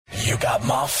You got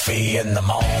Muffy in the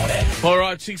morning. All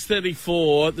right,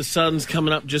 6:34. The sun's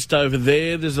coming up just over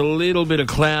there. There's a little bit of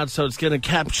cloud, so it's going to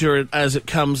capture it as it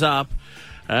comes up.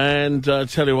 And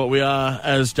tell you what, we are,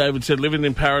 as David said, living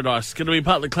in paradise. It's going to be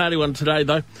partly cloudy one today,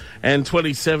 though, and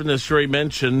 27, as Sheree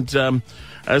mentioned.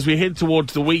 As we head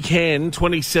towards the weekend,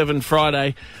 27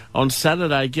 Friday, on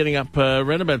Saturday, getting up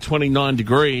around about 29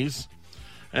 degrees.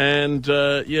 And,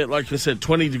 like I said,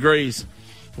 20 degrees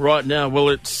right now. Well,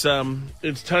 it's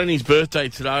Tony's birthday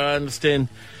today. I understand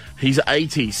he's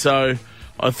 80, so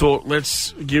I thought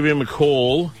let's give him a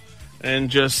call and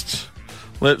just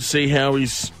let's see how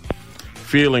he's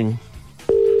feeling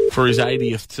for his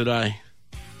 80th today.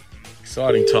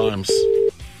 Exciting times.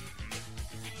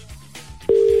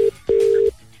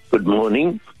 Good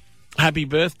morning. Happy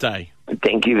birthday.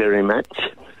 Thank you very much.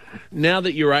 Now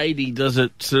that you're 80,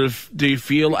 do you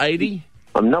feel 80?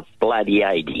 I'm not bloody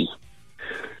 80.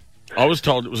 I was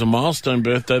told it was a milestone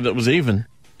birthday that was even.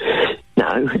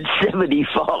 No, it's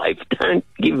 75. Don't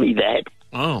give me that.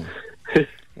 Oh.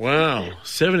 Wow.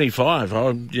 75. I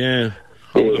would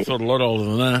have thought a lot older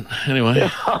than that.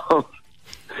 Anyway.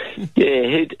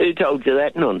 Yeah, who told you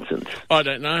that nonsense? I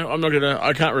don't know.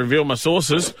 I can't reveal my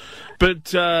sources. But,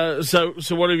 so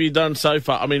what have you done so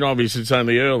far? I mean, obviously it's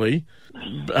only early.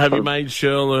 Have you made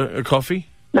Shirl a coffee?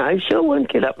 No, Shirl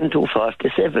won't get up until 5 to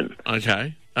 7.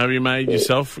 Okay. Have you made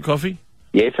yourself a coffee?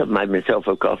 Yes, I've made myself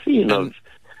a coffee and I've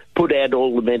put out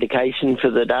all the medication for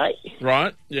the day.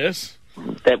 Right, yes.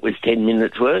 That was 10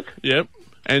 minutes work. Yep.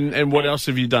 And what else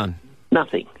have you done?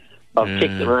 Nothing. I've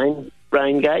checked the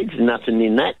rain gauge, nothing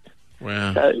in that.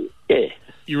 Wow. So, yeah.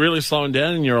 You're really slowing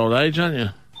down in your old age, aren't you?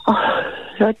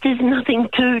 There's nothing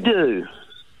to do.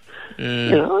 Yeah.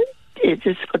 You know,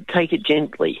 just got to take it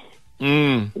gently.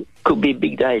 Could be a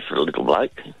big day for a little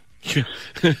bloke.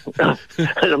 And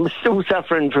I'm still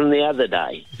suffering from the other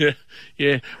day.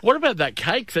 Yeah. What about that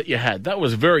cake that you had? That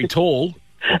was very tall.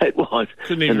 It was.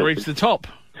 Couldn't even reach the top.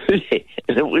 Yeah,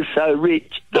 and it was so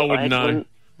rich. I wouldn't know.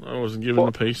 I wasn't given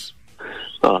a piece.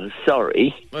 Oh,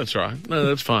 sorry. That's right. No,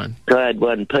 that's fine. I had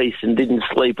one piece and didn't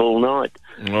sleep all night.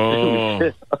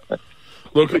 Oh.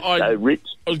 Look, so rich.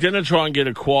 I was going to try and get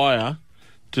a choir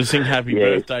to sing Happy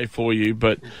Birthday for you,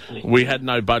 but we had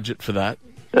no budget for that.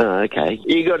 Oh, okay.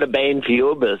 You got a band for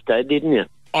your birthday, didn't you?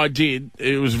 I did.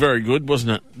 It was very good,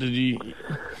 wasn't it?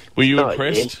 Were you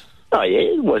impressed? Yeah. Oh, yeah,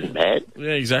 it wasn't bad.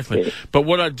 Yeah, exactly. Yeah. But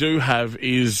what I do have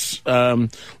is,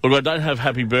 look, I don't have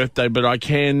Happy Birthday, but I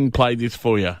can play this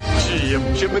for you.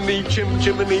 Chim, chimney, chim,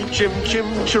 chimney, chim,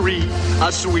 chim, chiree.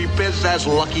 A sweep is as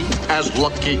lucky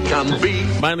can be.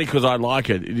 Mainly because I like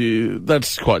it.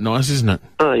 That's quite nice, isn't it?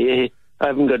 Oh, yeah. I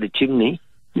haven't got a chimney.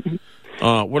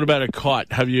 What about a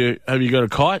kite? Have you got a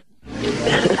kite?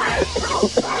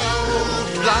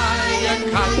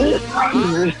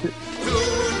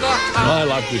 I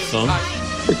like this song.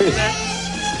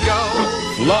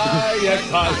 Fly a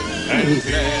kite and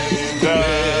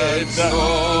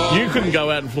get You couldn't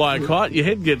go out and fly a kite. Your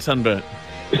head gets sunburnt.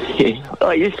 Yeah.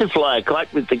 I used to fly a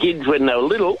kite with the kids when they were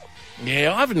little.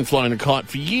 Yeah, I haven't flown a kite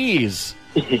for years.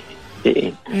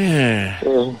 Yeah.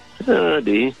 Oh,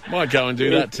 dear. Might go and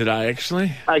do that today,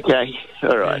 actually. Okay.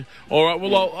 All right. Yeah. All right.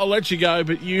 Well, I'll let you go,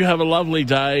 but you have a lovely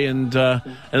day, and I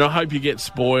hope you get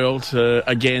spoiled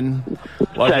again,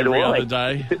 like every other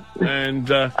day. And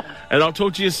I'll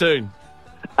talk to you soon.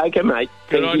 Okay, mate.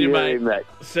 Good on you, very mate. much.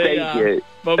 See ya. Thank you.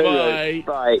 Bye-bye.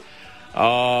 Bye.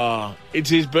 Oh, it's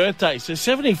his birthday, so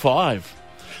 75.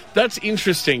 That's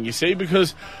interesting, you see,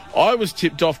 because I was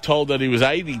told that he was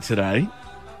 80 today,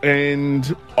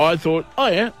 and I thought, oh,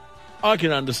 yeah, I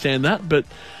can understand that, but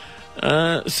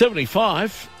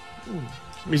 75,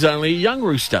 he's only a young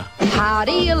rooster. How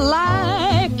do you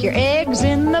like your eggs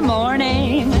in the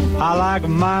morning? I like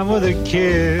mine with a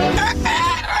kiss. You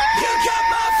got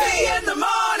Muffy in the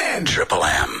morning. Triple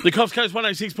M. The Coast Coast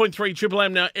 106.3 Triple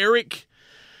M. Now, Eric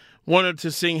wanted to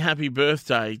sing Happy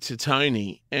Birthday to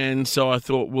Tony, and so I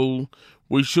thought, well,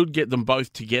 we should get them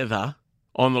both together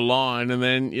on the line, and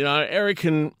then, Eric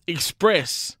can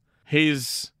express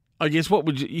his,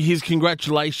 his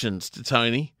congratulations to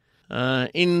Tony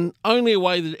in only a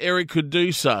way that Eric could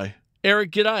do so.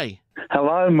 Eric, g'day.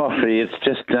 Hello, Moffy. It's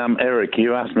just Eric.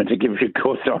 You asked me to give you a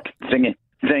call so I can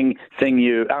sing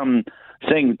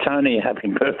Tony a happy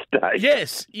birthday.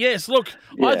 Yes. Look,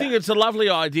 Yeah. I think it's a lovely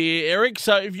idea, Eric.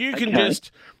 So if you can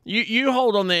just you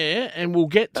hold on there, and we'll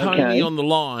get Tony on the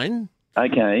line.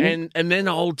 Okay. And then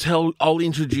I'll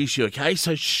introduce you. Okay.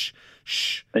 So shh.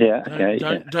 Yeah.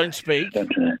 Okay. Don't speak. Don't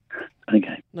do that.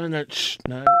 Okay. No. Shh.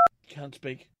 No. Can't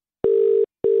speak.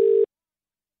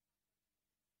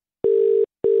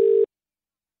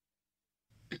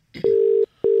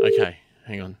 Okay.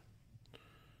 Hang on.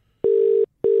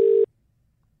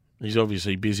 He's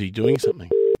obviously busy doing something.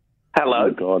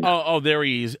 Hello. God. Oh, there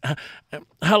he is.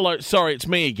 Hello. Sorry, it's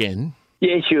me again.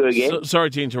 Yes, you again.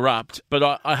 Sorry to interrupt,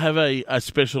 but I have a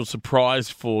special surprise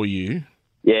for you.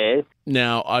 Yes.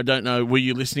 Now, I don't know, were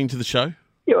you listening to the show?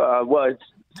 Yeah, I was,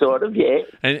 sort of, yeah.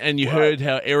 And you heard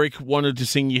how Eric wanted to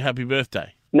sing you happy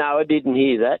birthday? No, I didn't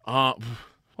hear that. Well,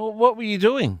 what were you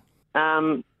doing?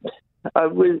 I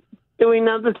was doing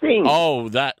other things. Oh,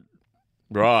 that...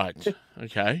 Right.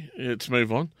 Okay, let's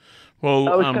move on. Well,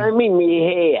 I was combing my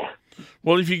hair.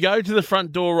 Well, if you go to the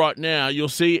front door right now, you'll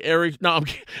see Eric... No,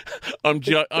 I'm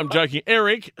joking.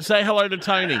 Eric, say hello to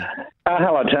Tony.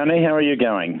 Hello, Tony. How are you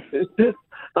going?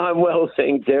 I'm well,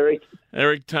 thanks, Eric.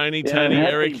 Eric, Tony, Happy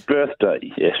Eric. birthday,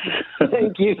 yes.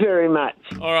 Thank you very much.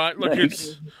 All right, look,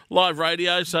 it's live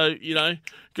radio, so,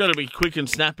 got to be quick and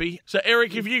snappy. So,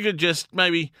 Eric, if you could just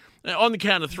maybe, on the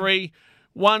count of 3,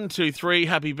 1, 2, 3,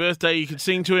 happy birthday, you could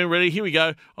sing to him. Ready? Here we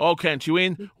go. I'll count you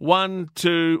in. 1,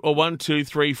 2,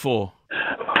 3, 4.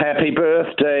 Happy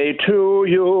birthday to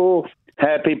you.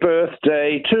 Happy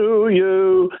birthday to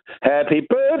you. Happy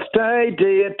birthday,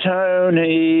 dear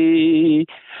Tony.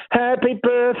 Happy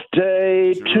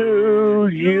birthday to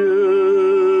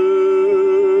you.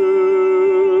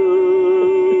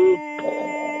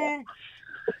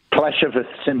 Clash of a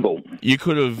cymbal. You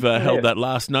could have held that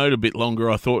last note a bit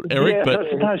longer, I thought, Eric. Yeah, but I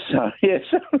suppose so, yes.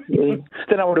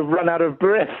 Then I would have run out of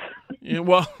breath. Yeah,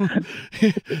 well,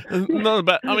 not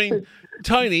about... I mean,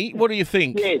 Tony, what do you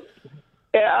think? Yes.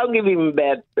 I'll give him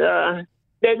about...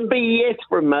 that'd be a yes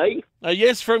from me. A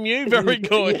yes from you? Very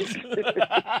good.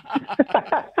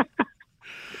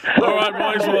 All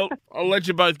right, boys. Well, I'll let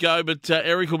you both go, but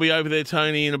Eric will be over there,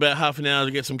 Tony, in about half an hour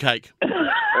to get some cake.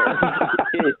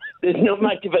 There's not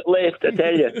much of it left, I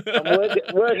tell you. I'm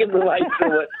working my way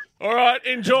through it. All right,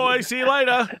 enjoy. See you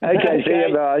later. Okay, see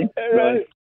you, bye. All right.